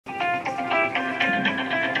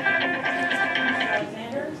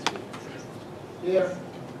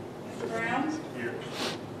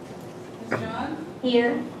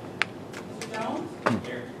Here. Mr. Jones?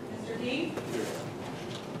 Here. Mr. Deeb? Here.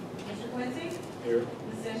 Mr. Quincy? Here.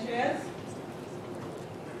 Ms. Sanchez?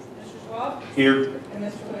 Mr. Schwab? Here. And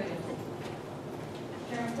Mr. Williams.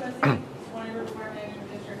 Chairman Quincy, Swanee River Fire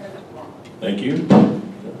Management District has a quorum. Thank you.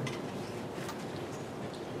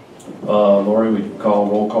 Lori, we call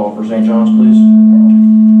roll call for St. John's, please.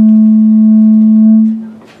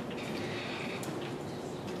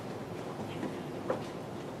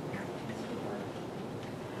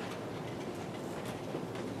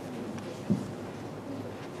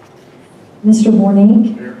 Mr.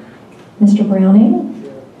 Borning? Here. Mr. Browning?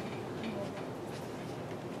 Here.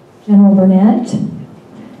 General Burnett?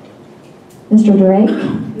 Mr. Drake?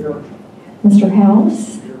 Here. Mr.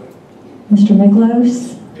 House? Here. Mr.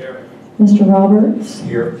 Miklos? Here. Mr. Roberts?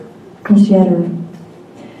 Here. Ms. Yetter?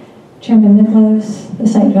 Chairman Miklos, the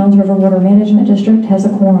St. Johns River Water Management District has a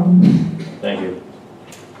quorum. Thank you.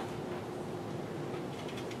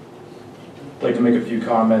 I'd like to make a few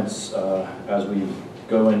comments as we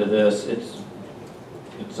go into this.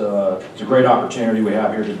 It's a great opportunity we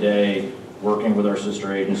have here today, working with our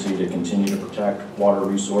sister agency to continue to protect water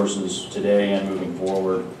resources today and moving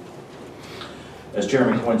forward. As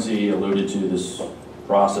Chairman Quincy alluded to, this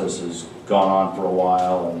process has gone on for a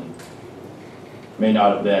while and may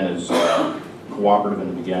not have been as cooperative in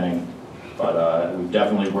the beginning, but we've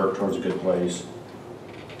definitely worked towards a good place.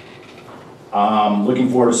 Looking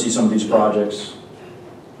forward to see some of these projects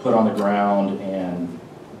put on the ground and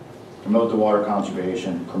promote the water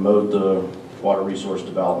conservation, promote the water resource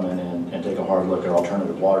development, and take a hard look at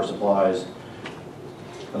alternative water supplies.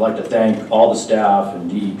 I'd like to thank all the staff and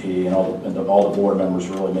DEP and all the board members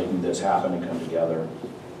for really making this happen and come together.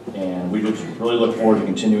 And we just really look forward to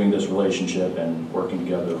continuing this relationship and working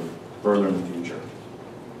together further in the future.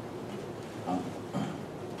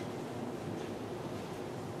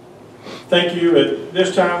 Thank you. At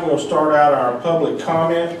this time, we'll start out our public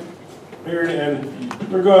comment period,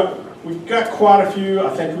 and we've got quite a few.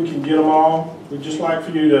 I think we can get them all. We'd just like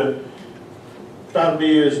for you to try to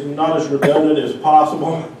be not as redundant as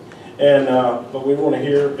possible, and but we want to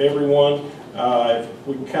hear everyone. If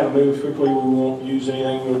we can kind of move quickly, we won't use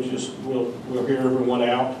anything. We'll hear everyone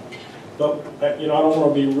out. But I don't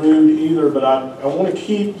want to be rude either. But I want to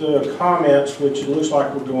keep the comments, which it looks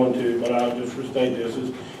like we're going to. But I'll just restate this: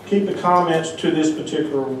 is keep the comments to this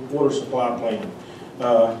particular water supply plan.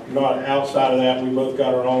 Not outside of that. We both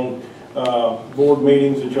got our own board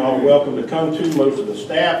meetings that y'all are welcome to come to. Most of the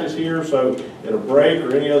staff is here, so at a break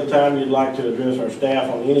or any other time you'd like to address our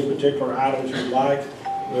staff on any particular items you'd like,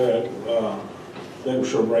 they will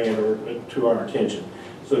sure bring it to our attention.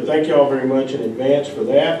 So thank y'all very much in advance for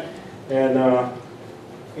that. And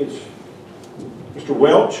it's Mr.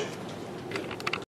 Welch.